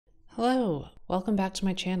Hello, welcome back to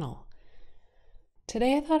my channel.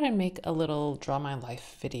 Today I thought I'd make a little Draw My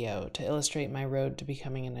Life video to illustrate my road to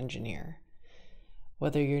becoming an engineer.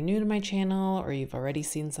 Whether you're new to my channel or you've already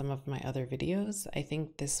seen some of my other videos, I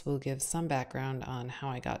think this will give some background on how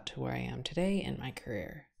I got to where I am today in my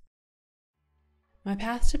career. My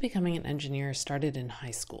path to becoming an engineer started in high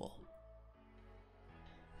school.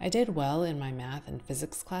 I did well in my math and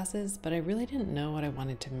physics classes, but I really didn't know what I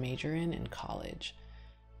wanted to major in college.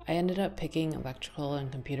 I ended up picking electrical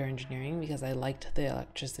and computer engineering because I liked the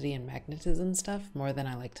electricity and magnetism stuff more than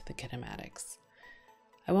I liked the kinematics.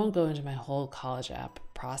 I won't go into my whole college app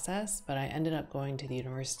process, but I ended up going to the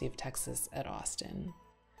University of Texas at Austin.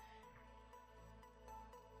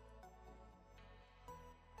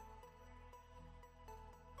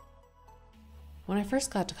 When I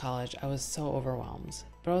first got to college, I was so overwhelmed,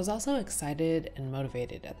 but I was also excited and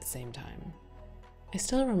motivated at the same time. I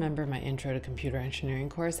still remember my intro to computer engineering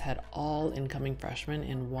course had all incoming freshmen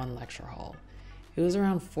in one lecture hall. It was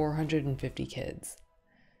around 450 kids.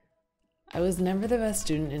 I was never the best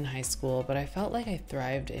student in high school, but I felt like I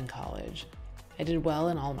thrived in college. I did well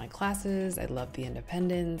in all my classes, I loved the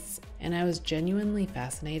independence, and I was genuinely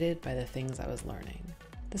fascinated by the things I was learning.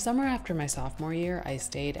 The summer after my sophomore year, I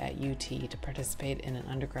stayed at UT to participate in an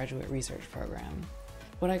undergraduate research program.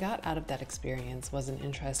 What I got out of that experience was an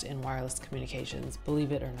interest in wireless communications,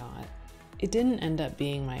 believe it or not. It didn't end up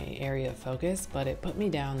being my area of focus, but it put me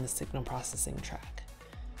down the signal processing track.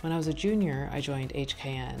 When I was a junior, I joined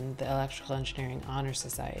HKN, the Electrical Engineering Honor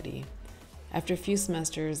Society. After a few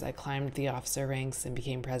semesters, I climbed the officer ranks and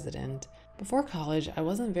became president. Before college, I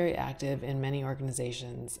wasn't very active in many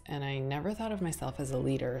organizations, and I never thought of myself as a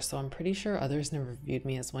leader, so I'm pretty sure others never viewed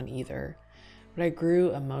me as one either. But I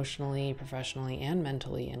grew emotionally, professionally, and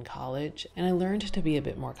mentally in college, and I learned to be a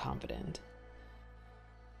bit more confident.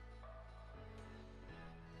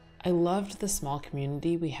 I loved the small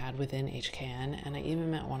community we had within HKN, and I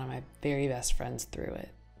even met one of my very best friends through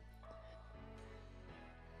it.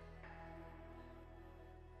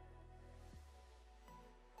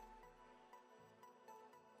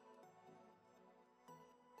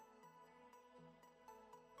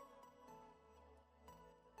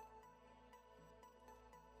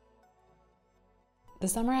 The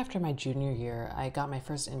summer after my junior year, I got my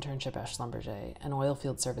first internship at Schlumberger, an oil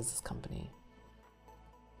field services company.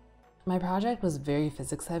 My project was very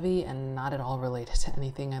physics heavy and not at all related to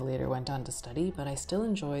anything I later went on to study, but I still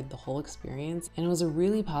enjoyed the whole experience, and it was a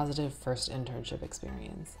really positive first internship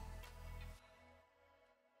experience.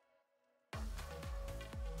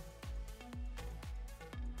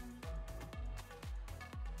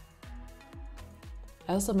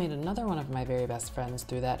 I also made another one of my very best friends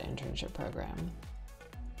through that internship program.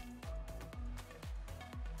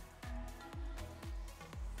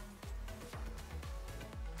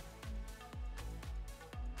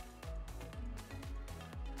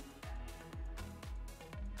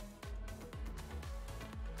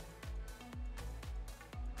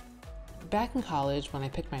 Back in college, when I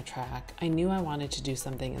picked my track, I knew I wanted to do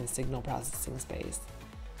something in the signal processing space.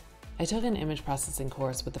 I took an image processing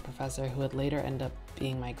course with a professor who would later end up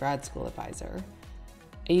being my grad school advisor.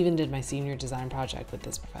 I even did my senior design project with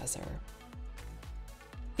this professor.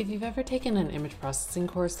 If you've ever taken an image processing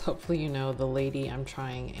course, hopefully you know the lady I'm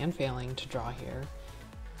trying and failing to draw here.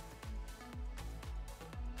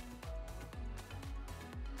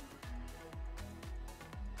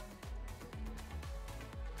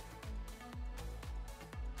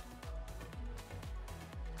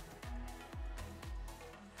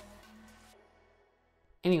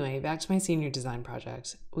 Anyway, back to my senior design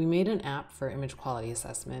project. We made an app for image quality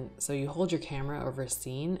assessment, so you hold your camera over a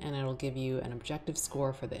scene and it'll give you an objective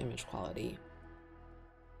score for the image quality.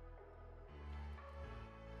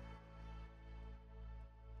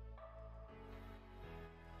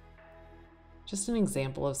 Just an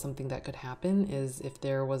example of something that could happen is if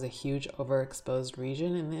there was a huge overexposed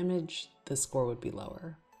region in the image, the score would be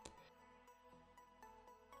lower.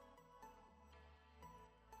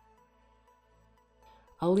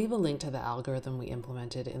 I'll leave a link to the algorithm we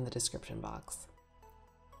implemented in the description box.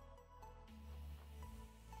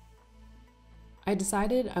 I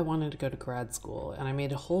decided I wanted to go to grad school, and I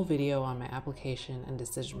made a whole video on my application and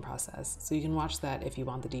decision process, so you can watch that if you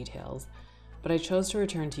want the details, but I chose to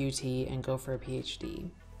return to UT and go for a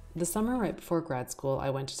PhD. The summer right before grad school,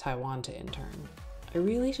 I went to Taiwan to intern. I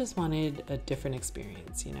really just wanted a different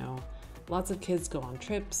experience, you know? Lots of kids go on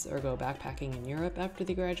trips or go backpacking in Europe after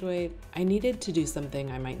they graduate. I needed to do something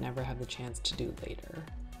I might never have the chance to do later.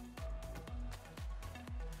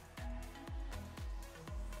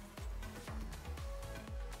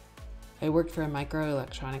 I worked for a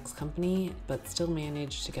microelectronics company, but still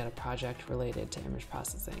managed to get a project related to image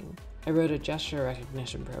processing. I wrote a gesture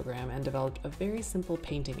recognition program and developed a very simple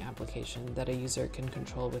painting application that a user can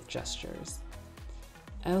control with gestures.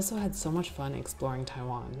 I also had so much fun exploring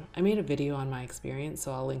Taiwan. I made a video on my experience,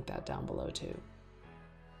 so I'll link that down below too.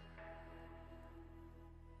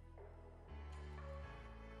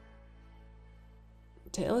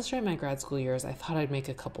 To illustrate my grad school years, I thought I'd make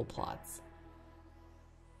a couple plots.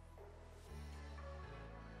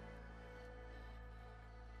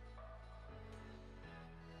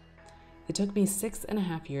 It took me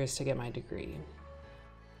 6.5 years to get my degree.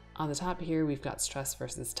 On the top here, we've got stress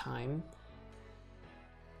versus time.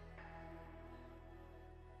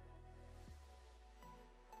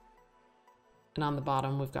 And on the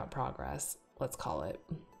bottom, we've got progress, let's call it.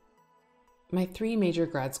 My 3 major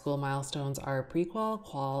grad school milestones are pre-qual,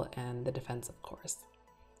 qual, and the defensive course.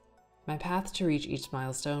 My path to reach each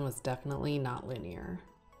milestone was definitely not linear.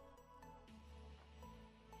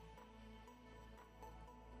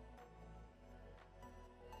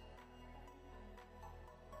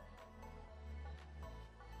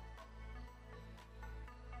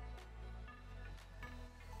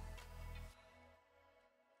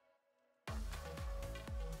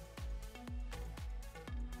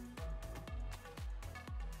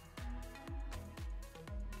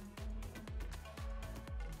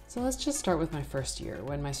 So let's just start with my first year,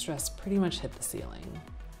 when my stress pretty much hit the ceiling.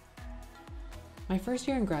 My first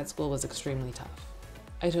year in grad school was extremely tough.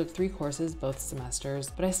 I took 3 courses both semesters,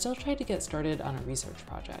 but I still tried to get started on a research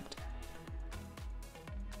project.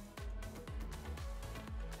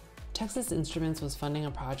 Texas Instruments was funding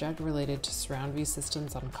a project related to surround view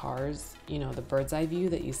systems on cars, you know, the bird's eye view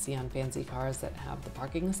that you see on fancy cars that have the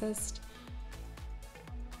parking assist.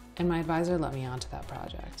 And my advisor let me onto that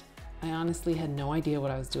project. I honestly had no idea what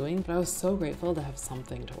I was doing, but I was so grateful to have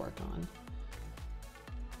something to work on.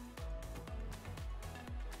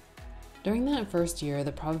 During that first year,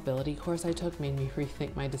 the probability course I took made me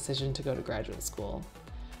rethink my decision to go to graduate school.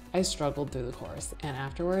 I struggled through the course, and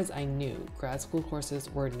afterwards I knew grad school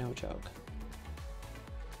courses were no joke.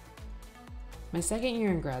 My second year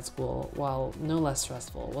in grad school, while no less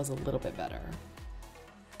stressful, was a little bit better.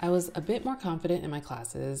 I was a bit more confident in my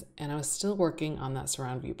classes, and I was still working on that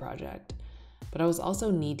surround view project, but I was also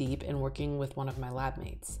knee-deep in working with one of my lab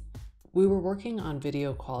mates. We were working on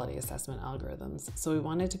video quality assessment algorithms, so we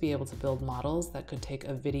wanted to be able to build models that could take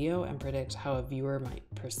a video and predict how a viewer might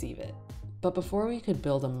perceive it. But before we could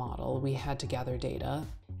build a model, we had to gather data,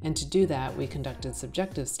 and to do that, we conducted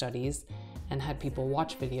subjective studies and had people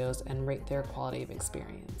watch videos and rate their quality of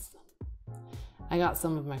experience. I got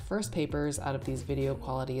some of my first papers out of these video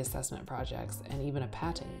quality assessment projects and even a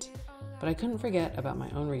patent, but I couldn't forget about my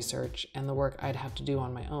own research and the work I'd have to do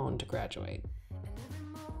on my own to graduate.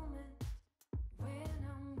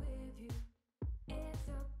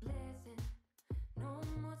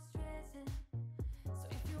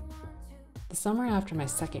 The summer after my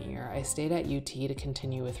second year, I stayed at UT to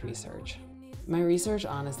continue with research. My research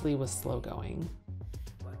honestly was slow going.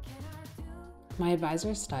 My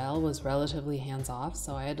advisor's style was relatively hands-off,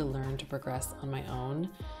 so I had to learn to progress on my own,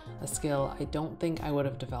 a skill I don't think I would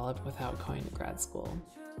have developed without going to grad school.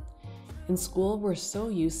 In school, we're so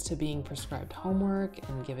used to being prescribed homework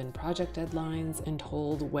and given project deadlines and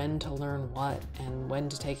told when to learn what and when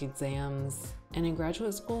to take exams. And in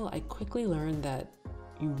graduate school, I quickly learned that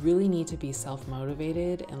you really need to be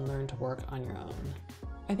self-motivated and learn to work on your own.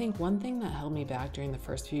 I think one thing that held me back during the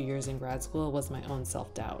first few years in grad school was my own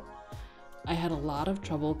self-doubt. I had a lot of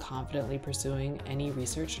trouble confidently pursuing any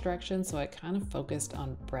research direction, so I kind of focused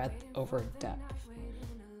on breadth over depth.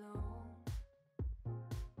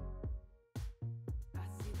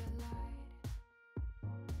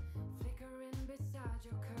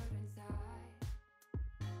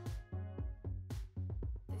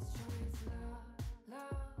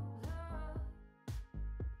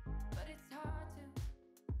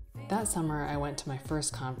 That summer, I went to my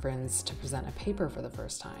first conference to present a paper for the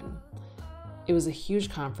first time. It was a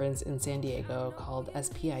huge conference in San Diego called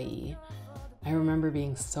SPIE. I remember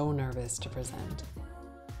being so nervous to present.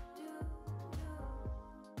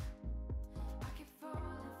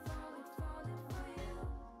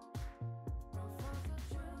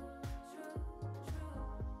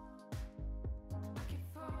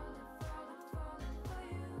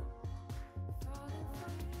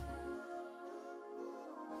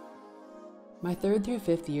 My 3rd through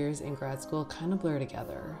 5th years in grad school kind of blur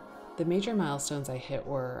together. The major milestones I hit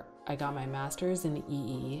were I got my master's in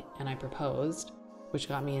EE and I proposed, which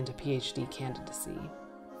got me into PhD candidacy.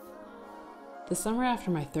 The summer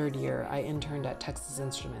after my third year, I interned at Texas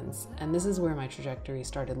Instruments, and this is where my trajectory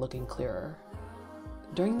started looking clearer.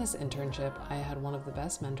 During this internship, I had one of the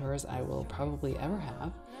best mentors I will probably ever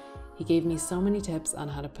have. He gave me so many tips on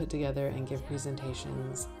how to put together and give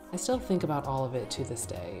presentations. I still think about all of it to this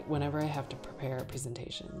day, whenever I have to prepare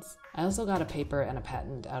presentations. I also got a paper and a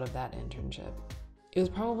patent out of that internship. It was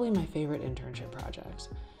probably my favorite internship project.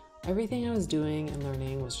 Everything I was doing and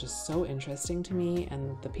learning was just so interesting to me,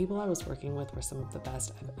 and the people I was working with were some of the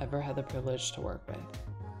best I've ever had the privilege to work with.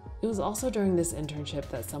 It was also during this internship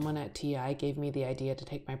that someone at TI gave me the idea to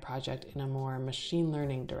take my project in a more machine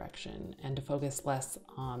learning direction and to focus less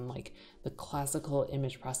on the classical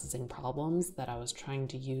image processing problems that I was trying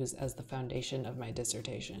to use as the foundation of my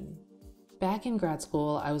dissertation. Back in grad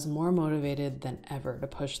school, I was more motivated than ever to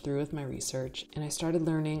push through with my research, and I started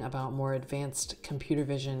learning about more advanced computer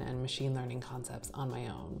vision and machine learning concepts on my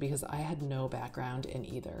own because I had no background in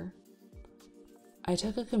either. I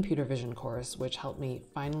took a computer vision course, which helped me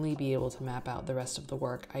finally be able to map out the rest of the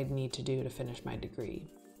work I'd need to do to finish my degree.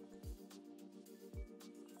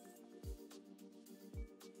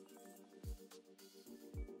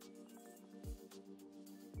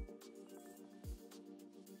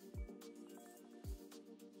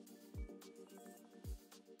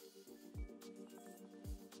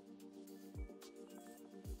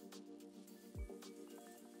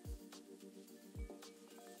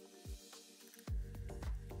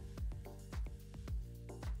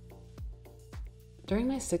 During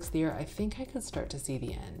my 6th year, I think I could start to see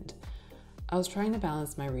the end. I was trying to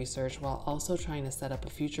balance my research while also trying to set up a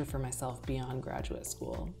future for myself beyond graduate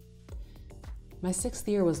school. My 6th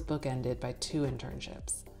year was bookended by 2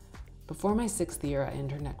 internships. Before my 6th year, I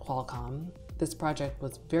interned at Qualcomm. This project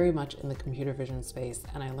was very much in the computer vision space,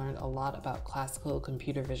 and I learned a lot about classical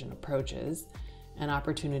computer vision approaches, an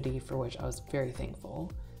opportunity for which I was very thankful.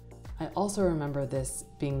 I also remember this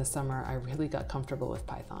being the summer I really got comfortable with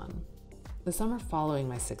Python. The summer following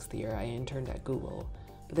my 6th year, I interned at Google,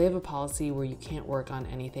 but they have a policy where you can't work on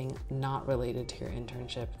anything not related to your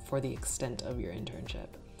internship for the extent of your internship.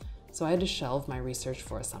 So I had to shelve my research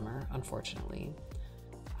for a summer, unfortunately.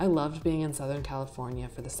 I loved being in Southern California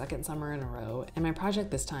for the 2nd summer in a row, and my project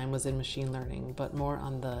this time was in machine learning, but more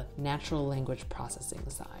on the natural language processing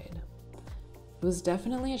side. It was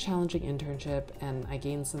definitely a challenging internship, and I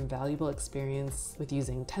gained some valuable experience with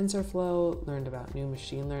using TensorFlow, learned about new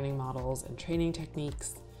machine learning models and training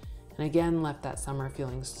techniques, and again left that summer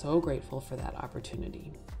feeling so grateful for that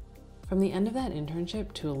opportunity. From the end of that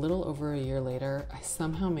internship to a little over a year later, I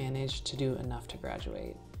somehow managed to do enough to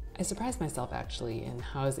graduate. I surprised myself actually in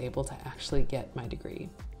how I was able to actually get my degree.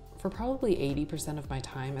 For probably 80% of my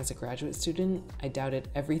time as a graduate student, I doubted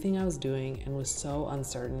everything I was doing and was so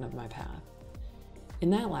uncertain of my path. In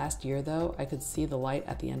that last year though, I could see the light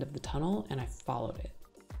at the end of the tunnel and I followed it.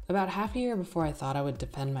 About half a year before I thought I would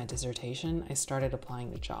defend my dissertation, I started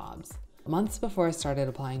applying to jobs. Months before I started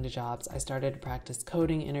applying to jobs, I started to practice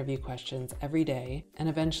coding interview questions every day, and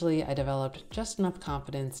eventually I developed just enough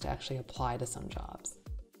confidence to actually apply to some jobs.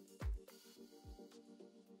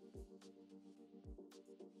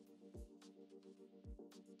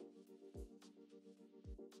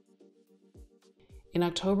 In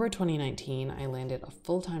October 2019, I landed a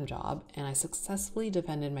full-time job and I successfully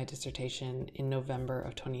defended my dissertation in November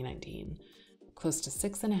of 2019, close to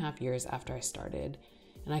 6.5 years after I started,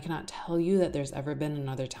 and I cannot tell you that there's ever been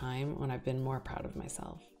another time when I've been more proud of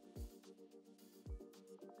myself.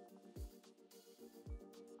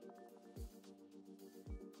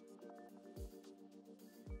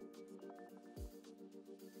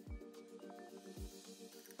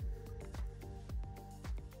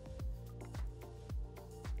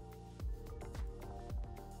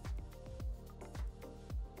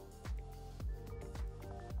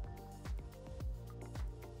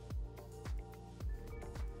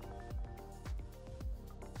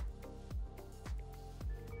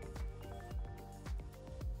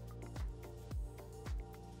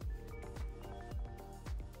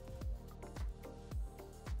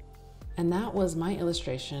 And that was my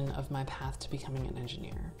illustration of my path to becoming an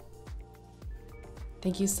engineer.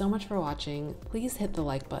 Thank you so much for watching. Please hit the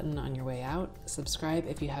like button on your way out, subscribe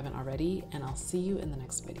if you haven't already, and I'll see you in the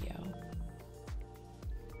next video.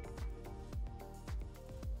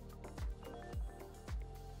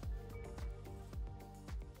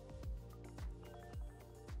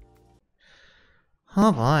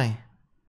 Oh boy.